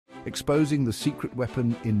exposing the secret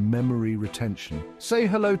weapon in memory retention. Say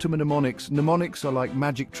hello to mnemonics. Mnemonics are like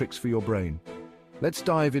magic tricks for your brain. Let's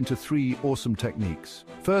dive into 3 awesome techniques.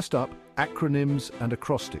 First up, acronyms and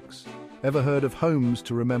acrostics. Ever heard of homes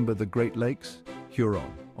to remember the Great Lakes?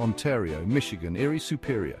 Huron, Ontario, Michigan, Erie,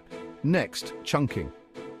 Superior. Next, chunking.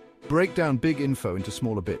 Break down big info into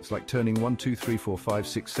smaller bits, like turning 1, 2, 3, 4, 5,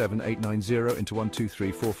 6, 7, 8, 9, 0 into 1, 2,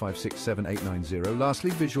 3, 4, 5, 6, 7, 8, 9, 0.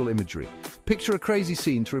 Lastly, visual imagery. Picture a crazy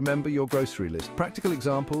scene to remember your grocery list. Practical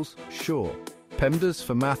examples? Sure. PEMDAS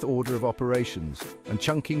for math order of operations. And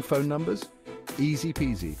chunking phone numbers? Easy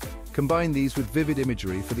peasy. Combine these with vivid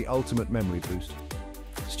imagery for the ultimate memory boost.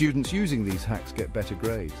 Students using these hacks get better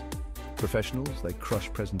grades. Professionals, they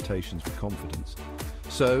crush presentations with confidence.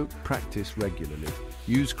 So, practice regularly.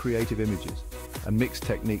 Use creative images and mix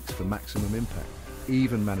techniques for maximum impact.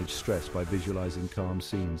 Even manage stress by visualizing calm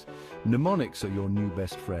scenes. Mnemonics are your new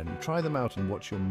best friend. Try them out and watch your